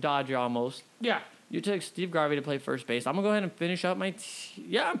Mr. Dodger almost. Yeah. You took Steve Garvey to play first base. I'm going to go ahead and finish up I'm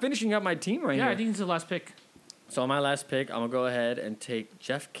finishing up my team right here. Yeah, I think it's the last pick. So my last pick, I'm going to go ahead and take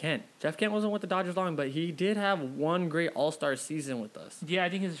Jeff Kent. Jeff Kent wasn't with the Dodgers long, but he did have one great All-Star season with us. Yeah, I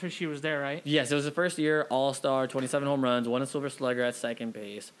think his first year was there, right? Yes, it was the first year, All-Star, 27 home runs, won a Silver Slugger at second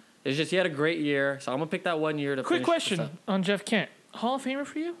base. It's just he had a great year, so I'm going to pick that 1 year to Quick finish question on Jeff Kent. Hall of Famer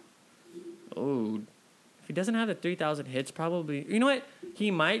for you? Oh, if he doesn't have the 3,000 hits, probably. You know what?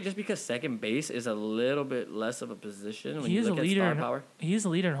 He might, just because second base is a little bit less of a position when you look at star power. He is the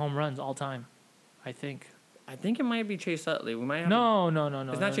leader in home runs all time, I think. I think it might be Chase Utley. We might have No.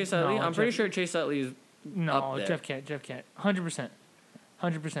 It's not Chase Utley? I'm pretty sure Chase Utley is up there. Jeff Kent. 100%. I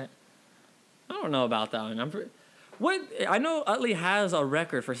don't know about that one. I know Utley has a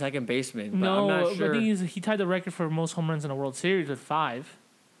record for second baseman, but I'm not sure. I think he tied the record for most home runs in a World Series with 5.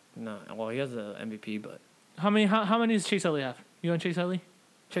 No, well, he has the MVP, but... How many does Chase Utley have? You on Chase Utley?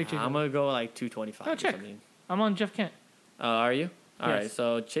 Check. I'm going to go like 225 or check. something. I'm on Jeff Kent. Are you? All right,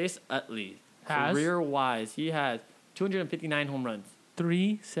 so Chase Utley, career-wise, he has 259 home runs.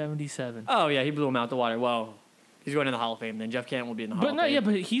 377. Oh, yeah, he blew him out the water. Well, he's going to the Hall of Fame. Then Jeff Kent will be in the Hall of Fame.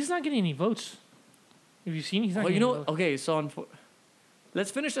 But he's not getting any votes. Have you seen? He's not getting any votes. Okay, so let's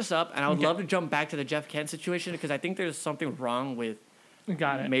finish this up, and I would love to jump back to the Jeff Kent situation because I think there's something wrong with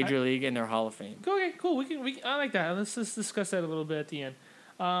Major League and their Hall of Fame. Okay, cool. We can. I like that. Let's just discuss that a little bit at the end.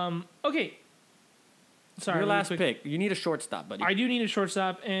 Okay. Sorry. Your last pick. You need a shortstop, buddy. I do need a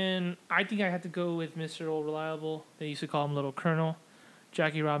shortstop, and I think I have to go with Mr. Old Reliable. They used to call him Little Colonel,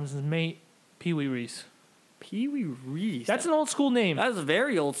 Jackie Robinson's mate, Pee Wee Reese. Pee Wee Reese. That's an old school name. That's a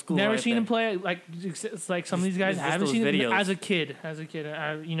very old school. Never seen him play. Like it's like some of these guys. I haven't seen him as a kid.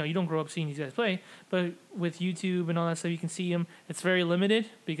 You don't grow up seeing these guys play, but with YouTube and all that stuff, you can see him. It's very limited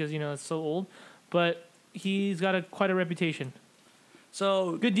because it's so old, but he's got quite a reputation.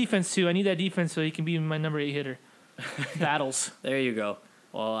 So good defense too. I need that defense so he can be my number 8 hitter. battles. There you go.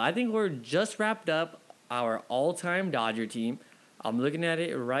 Well, I think we're just wrapped up our all-time Dodger team. I'm looking at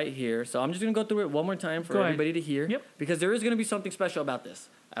it right here. So I'm just going to go through it one more time for Go ahead. everybody to hear. Yep. Because there is going to be something special about this.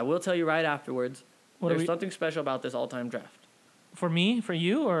 I will tell you right afterwards. There's something special about this all-time draft. For me, for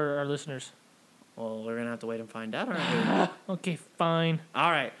you, or our listeners? Well, we're going to have to wait and find out, aren't we? Okay, fine. All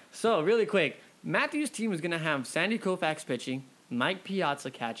right. So, really quick. Matthew's team is going to have Sandy Koufax pitching, Mike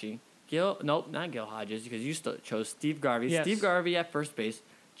Piazza catching, not Gil Hodges, because you chose Steve Garvey. Yes. Steve Garvey at first base,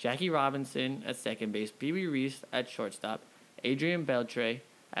 Jackie Robinson at second base, Pee Wee Reese at shortstop, Adrian Beltre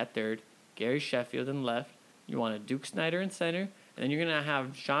at third, Gary Sheffield in left. You want a Duke Snyder in center, and then you're going to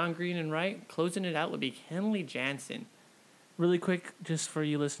have Sean Green in right. Closing it out would be Kenley Jansen. Really quick, just for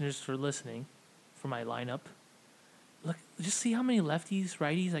you listeners for listening, for my lineup. Look, just see how many lefties,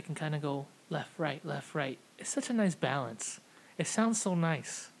 righties I can kind of go left, right, left, right. It's such a nice balance. It sounds so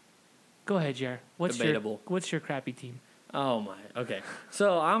nice. Go ahead, Jared. Debatable. What's your crappy team? Oh, my. Okay.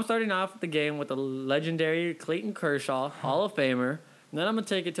 So I'm starting off the game with the legendary Clayton Kershaw, Hall of Famer. And then I'm going to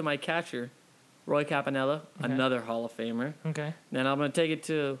take it to my catcher, Roy Capanella, Okay. another Hall of Famer. Okay. Then I'm going to take it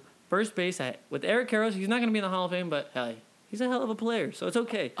to first base with Eric Karros. He's not going to be in the Hall of Fame, but hey, he's a hell of a player, so it's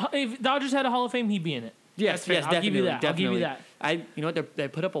okay. If Dodgers had a Hall of Fame, he'd be in it. Yes, That's fair. yes, I'll give you that. definitely. I'll give you that. You know what? They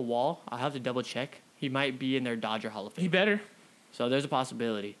put up a wall. I'll have to double check. He might be in their Dodger Hall of Fame. He better. So there's a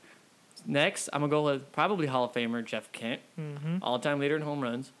possibility. Next, I'm going to go with probably Hall of Famer Jeff Kent, all-time leader in home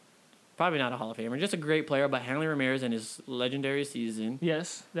runs. Probably not a Hall of Famer, just a great player, but Hanley Ramirez in his legendary season.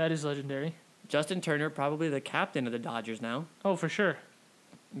 Yes, that is legendary. Justin Turner, probably the captain of the Dodgers now. Oh, for sure.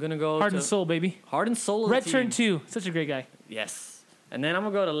 I'm going to go Heart and to soul, baby. Heart and soul of the Red team. Turn 2. Such a great guy. Yes. And then I'm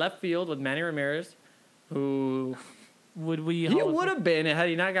going to go to left field with Manny Ramirez, who Would we? he would have been had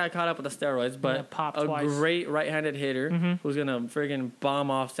he not got caught up with the steroids, but popped a twice. great right-handed hitter Mhm. who's going to friggin' bomb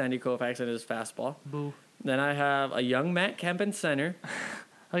off Sandy Koufax at his fastball. Boo. Then I have a young Matt Kemp in center.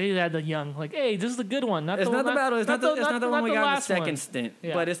 Oh, you had the young. Like, hey, this is the good one. It's not the battle. It's not the one we got in the last second one. stint,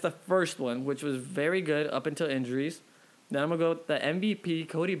 Yeah. but it's the first one, which was very good up until injuries. Then I'm going to go with the MVP,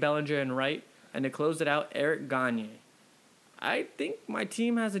 Cody Bellinger in right, and to close it out, Eric Gagne. I think my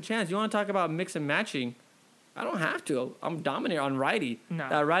team has a chance. You want to talk about mix and matching? I don't have to. I'm dominant on righty. No.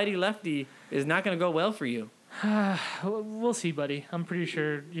 That righty-lefty is not going to go well for you. We'll see, buddy. I'm pretty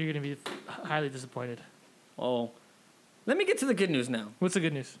sure you're going to be highly disappointed. Oh, let me get to the good news now. What's the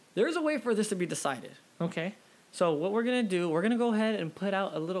good news? There is a way for this to be decided. Okay. So what we're going to do, we're going to go ahead and put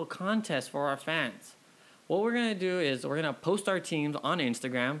out a little contest for our fans. What we're going to do is we're going to post our teams on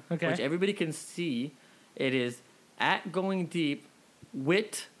Instagram, Okay. which everybody can see. It is at Going Deep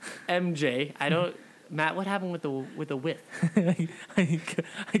with MJ. I don't, Matt, what happened with the width?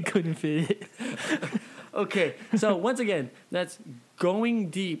 I couldn't fit it. Okay, so once again, that's Going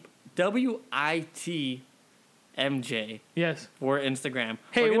Deep, WIT MJ Yes. for Instagram.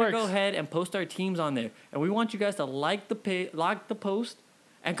 Hey, we're it gonna works. go ahead and post our teams on there, and we want you guys to like the post,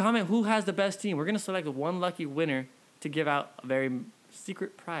 and comment who has the best team. We're gonna select one lucky winner to give out a very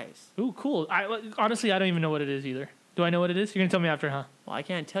secret prize. Ooh, cool. Honestly, I don't even know what it is either. Do I know what it is? You're going to tell me after, huh? Well, I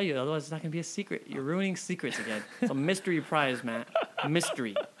can't tell you, otherwise it's not gonna be a secret. You're ruining secrets again. It's a mystery prize, Matt.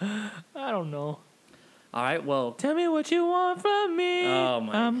 Mystery. I don't know. All right. Well, Tell me what you want from me. Oh,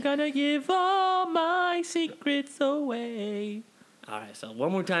 my. I'm going to give all my secrets away. all right. So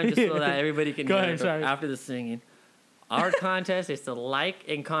one more time, just so that everybody can Go hear ahead, it sorry. after the singing. Our contest is to like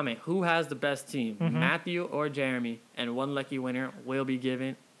and comment who has the best team, Mm-hmm. Matthew or Jeremy, and one lucky winner will be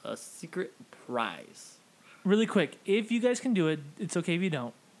given a secret prize. Really quick, if you guys can do it, it's okay if you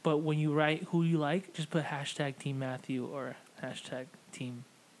don't. But when you write who you like, just put hashtag Team Matthew or hashtag Team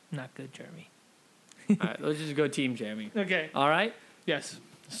Not Good Jeremy. All right, let's just go Team Jeremy. Okay. All right. Yes.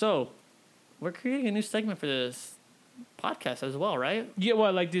 So we're creating a new segment for this podcast as well, right? Yeah.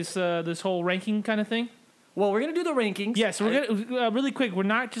 What, like this whole ranking kind of thing? Well, we're gonna do the rankings. Yes. We're gonna really quick. We're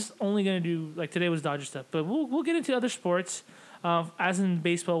not just only gonna do like today was Dodger stuff, but we'll get into other sports. As in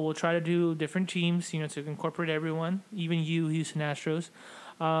baseball, we'll try to do different teams, to incorporate everyone, even you, Houston Astros.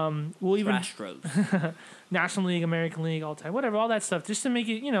 We'll even Astros. National League, American League, all time, whatever, all that stuff, just to make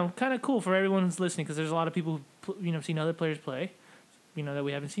it, kind of cool for everyone who's listening, because there's a lot of people who, seen other players play, that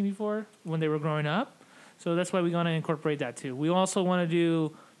we haven't seen before when they were growing up. So that's why we're going to incorporate that too. We also want to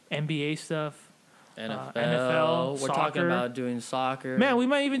do NBA stuff. NFL. We're soccer. talking about doing soccer. Man, we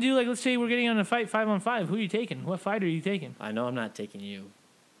might even do, let's say we're getting on a fight 5-on-5. Who are you taking? What fight are you taking? I know I'm not taking you.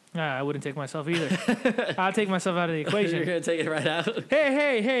 I wouldn't take myself either. I'll take myself out of the You're equation. gonna take it right out.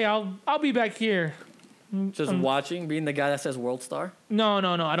 Hey, I'll be back here. Just watching, being the guy that says World Star. No,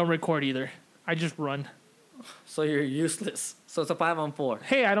 I don't record either. I just run. So you're useless. So it's a 5-on-4.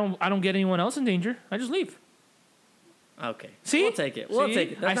 Hey, I don't get anyone else in danger. I just leave. Okay. See? We'll take it. We'll See?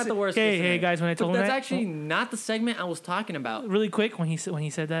 take it. That's not the worst. Hey, case scenario. guys, when I told But him that's that, actually not the segment I was talking about. really quick, when he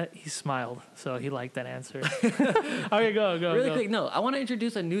said that, he smiled, so he liked that answer. Okay, go. Really quick, no. I want to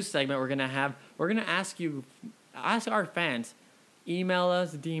introduce a new segment we're gonna have. We're gonna ask our fans, email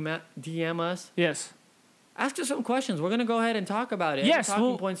us, DM us, Yes. ask us some questions. We're gonna go ahead and talk about it. Yes, Any talking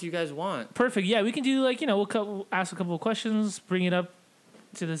we'll- points you guys want. Perfect. Yeah, we can do like, we'll ask a couple of questions, bring it up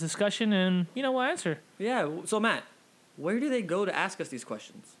to this discussion, and, we'll answer. Yeah. So Matt, where do they go to ask us these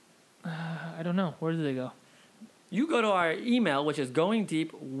questions? I don't know. Where do they go? You go to our email, which is going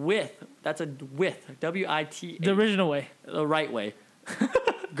deep with. That's a with WIT. The original way. The right way.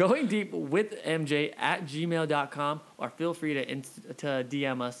 Going deep with MJ at gmail.com, or feel free to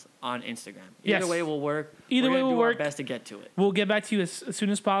DM us on Instagram. Either Yes. way will work. Either We're way gonna will do work. our best to get to it. We'll get back to you as soon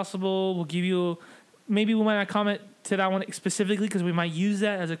as possible. We'll give you, maybe we might not comment to that one specifically because we might use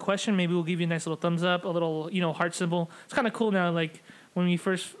that as a question. Maybe we'll give you a nice little thumbs up, a little, heart symbol. It's kind of cool now. Like when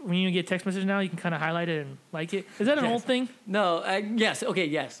you get text message now, you can kind of highlight it and like it. Is that an Yes. old thing? No, yes, okay,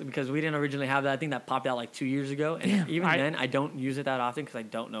 yes, because we didn't originally have that. I think that popped out like 2 years ago, and Damn, even then, I don't use it that often because I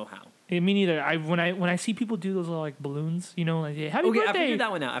don't know how. Me neither. When I see people do those little like balloons, like happy Okay, I birthday. figured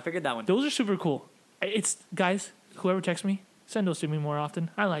that one out. I figured that one. Those are super cool. It's guys, whoever texts me, send those to me more often.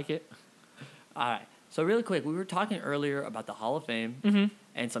 I like it. All right. So really quick, we were talking earlier about the Hall of Fame Mm-hmm.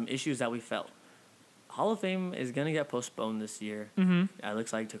 and some issues that we felt. Hall of Fame is gonna get postponed this year. Mm-hmm. It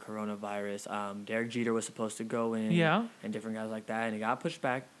looks like to coronavirus. Derek Jeter was supposed to go in. Yeah. And different guys like that, and it got pushed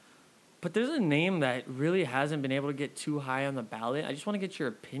back. But there's a name that really hasn't been able to get too high on the ballot. I just want to get your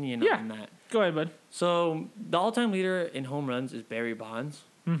opinion Yeah. on that. Go ahead, bud. So the all-time leader in home runs is Barry Bonds,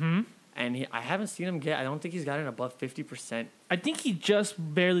 Mm-hmm. and I haven't seen him get. I don't think he's gotten above 50%. I think he just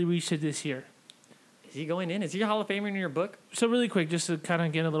barely reached it this year. Is he going in? Is he a Hall of Famer in your book? So really quick, just to kind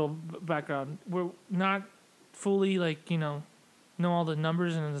of get a little background, we're not fully know all the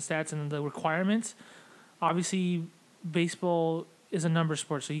numbers and the stats and the requirements. Obviously, baseball is a number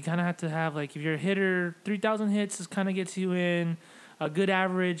sport, so you kind of have to have if you're a hitter, 3,000 hits is kind of gets you in. A good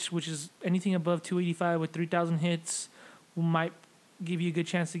average, which is anything above 285 with 3,000 hits, might give you a good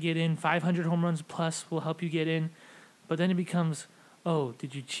chance to get in. 500 home runs plus will help you get in, but then it becomes, oh,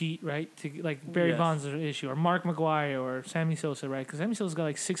 did you cheat, right? To Barry Yes. Bonds is an issue, or Mark McGwire, or Sammy Sosa, right? Because Sammy Sosa's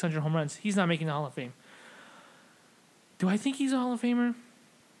got 600 home runs. He's not making the Hall of Fame. Do I think he's a Hall of Famer?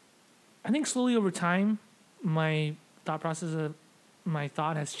 I think slowly over time, my thought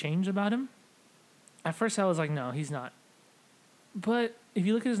has changed about him. At first, I was like, no, he's not. But if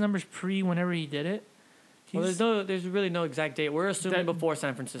you look at his numbers whenever he did it, Well, there's really no exact date. We're assuming before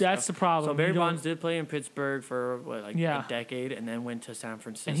San Francisco. that's the problem. So Barry You don't- Bonds did play in Pittsburgh for Yeah. a decade, and then went to San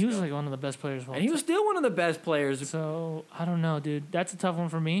Francisco. and he was one of the best players of all and he was still one of the best players. time. So I don't know, dude. That's a tough one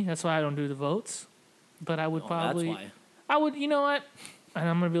for me. That's why I don't do the votes. But I would probably. That's why. I would. You know what? And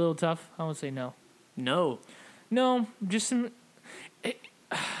I'm gonna be a little tough. I would say no. No. No, just it's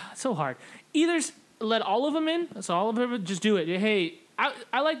so hard. Either let all of them in. So all of them just do it. Hey,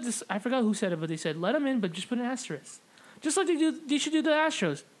 I like this. I forgot who said it, but they said let them in, but just put an asterisk. Just like they should do the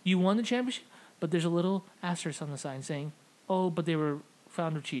Astros. You won the championship, but there's a little asterisk on the sign saying, "Oh, but they were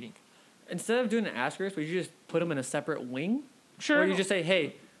found of cheating." Instead of doing an asterisk, would you just put them in a separate wing? Sure. Or you just say,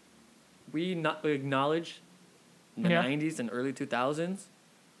 hey, we acknowledge in the Yeah. 90s and early 2000s,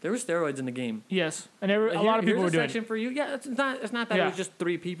 there were steroids in the game. Yes, and a lot of people were Here's a doing section it. for you. Yeah, it's not that Yeah. it was just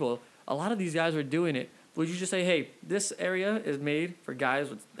 3 people. A lot of these guys were doing it. Would you just say, hey, this area is made for guys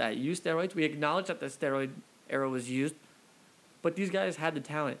that use steroids. We acknowledge that the steroid era was used, but these guys had the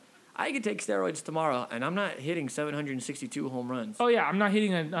talent. I could take steroids tomorrow, and I'm not hitting 762 home runs. Oh yeah, I'm not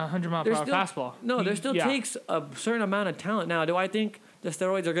hitting a 100-mile-per-hour fastball. No, there still Yeah. takes a certain amount of talent. Now, do I think the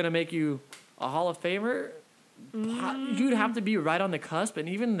steroids are going to make you a Hall of Famer? You'd have to be right on the cusp, and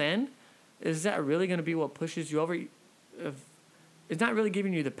even then, is that really going to be what pushes you over? It's not really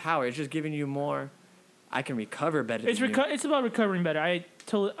giving you the power. It's just giving you more. I can recover better. It's than you. it's about recovering better. I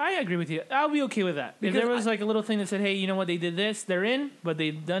agree with you. I'll be okay with that. If Because there was a little thing that said, "Hey, you know what? They did this. They're in, but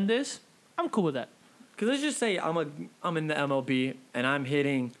they've done this." I'm cool with that. Because let's just say I'm in the MLB and I'm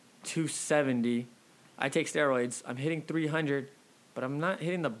hitting 270. I take steroids. I'm hitting 300, but I'm not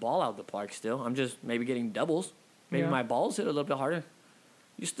hitting the ball out the park still. I'm just maybe getting doubles. Maybe Yeah. my balls hit a little bit harder.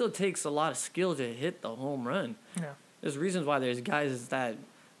 It still takes a lot of skill to hit the home run. Yeah. There's reasons why there's guys that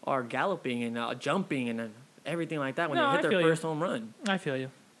are galloping and jumping and everything like that when No, they I hit their feel you. first home run. I feel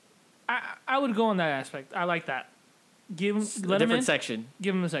you. I would go on that aspect. I like that. Give them, A let them in. different section.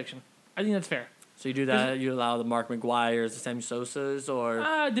 Give them a section. I think that's fair. So you do that. You allow the Mark McGuires, the Sammy Sosas, or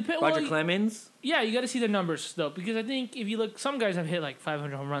Roger Clemens. Yeah, you got to see the numbers though, because I think if you look, some guys have hit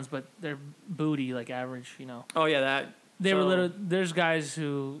 500 home runs, but they're booty average. Oh yeah, that There's guys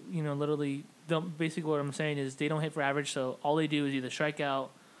who literally don't. Basically, what I'm saying is they don't hit for average. So all they do is either strike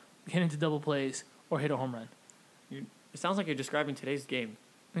out, get into double plays, or hit a home run. It sounds like you're describing today's game.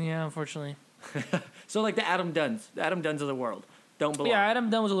 Yeah, unfortunately. So like the Adam Dunns of the world don't belong. Yeah, Adam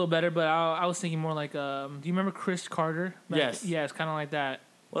Dunn was a little better, but I was thinking more like, do you remember Chris Carter? Yes. Yeah, it's kind of like that.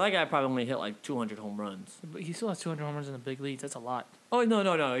 Well, that guy probably only hit like 200 home runs. But he still has 200 home runs in the big leagues. That's a lot. Oh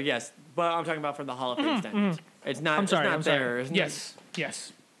no, yes, but I'm talking about from the Hall of Fame standards. It's not. I'm sorry. It's not there. It's Yes.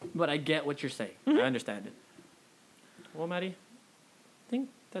 Yes. But I get what you're saying. I understand it. Well, Maddie, I think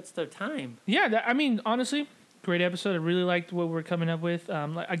that's the time. Yeah, honestly, great episode. I really liked what we're coming up with.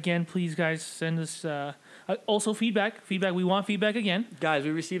 Again, please, guys, send us also feedback. We want feedback again. Guys,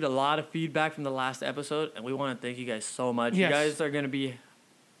 we received a lot of feedback from the last episode, and we want to thank you guys so much. Yes. You guys are going to be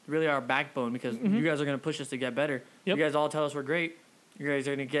really our backbone because you guys are going to push us to get better. Yep. You guys all tell us we're great. You guys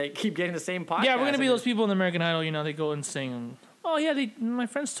are going to keep getting the same podcast. Yeah, we're going to be those people in American Idol, they go and sing. Oh, yeah, my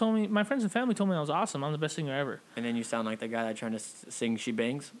friends and family told me I was awesome. I'm the best singer ever. And then you sound like the guy that's trying to sing She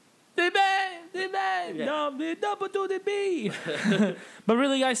Bangs. They bang, double do the B. But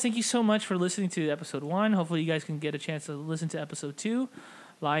really, guys, thank you so much for listening to episode 1. Hopefully, you guys can get a chance to listen to episode 2.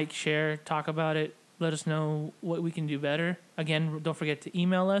 Like, share, talk about it. Let us know what we can do better. Again, don't forget to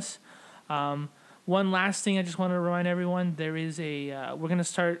email us. One last thing I just want to remind everyone, there is we're going to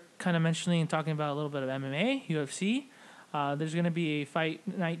start kind of mentioning and talking about a little bit of MMA, UFC. There's going to be a fight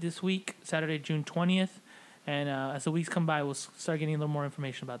night this week, Saturday, June 20th. And as the weeks come by, we'll start getting a little more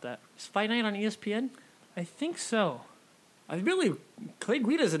information about that. Is Fight Night on ESPN? I think so. Clay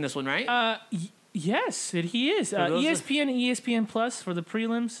Guida's in this one, right? Yes, he is. ESPN and ESPN Plus for the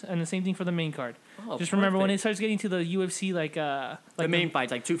prelims, and the same thing for the main card. Oh, just remember when it starts getting to the UFC, the main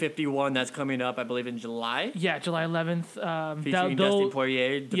fights, like 251, that's coming up, I believe, in July. Yeah, July 11th. Featuring Dustin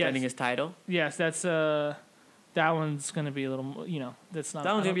Poirier defending his title. Yes, that's that one's going to be a little, that's not.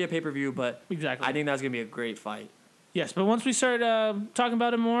 That one's going to be a pay-per-view, but exactly. I think that's going to be a great fight. Yes, but once we start talking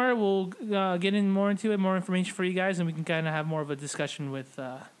about it more, we'll get in more into it, more information for you guys, and we can kind of have more of a discussion with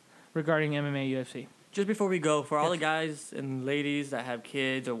regarding MMA, UFC. Just before we go, for all the guys and ladies that have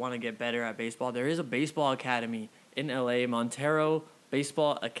kids or want to get better at baseball, there is a baseball academy in LA, Montero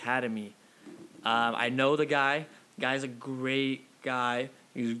Baseball Academy. I know the guy. The guy's a great guy.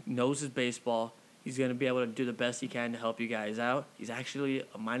 He knows his baseball. He's going to be able to do the best he can to help you guys out. He's actually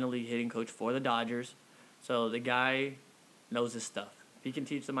a minor league hitting coach for the Dodgers. So the guy knows his stuff. If he can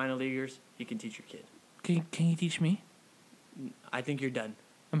teach the minor leaguers, he can teach your kid. Can you teach me? I think you're done.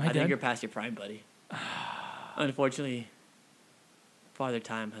 Am I done? think you're past your prime, buddy. Unfortunately, Father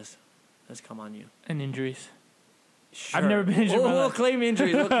Time has come on you. And injuries. Sure. I've never been injured. We'll claim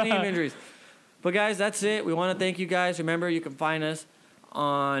injuries. But guys, that's it. We want to thank you guys. Remember, you can find us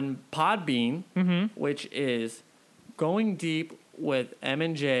on Podbean, which is Going Deep with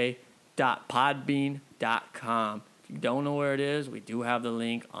MNJ.podbean.com. If you don't know where it is, we do have the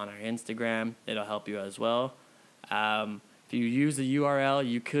link on our Instagram. It'll help you as well. If you use the URL,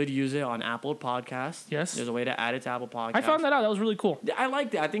 you could use it on Apple Podcasts. Yes. There's a way to add it to Apple Podcasts. I found that out. That was really cool. I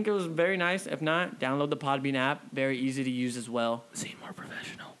liked it. I think it was very nice. If not, download the Podbean app. Very easy to use as well. Seem more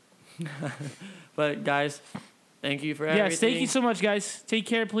professional. But guys, thank you for everything. Yes, thank you so much, guys. Take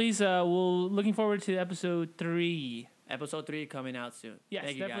care, please. We'll looking forward to episode 3. Episode 3 coming out soon. Yes,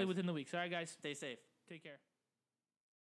 thank you, definitely guys. within the week. All right, guys. Stay safe. Take care.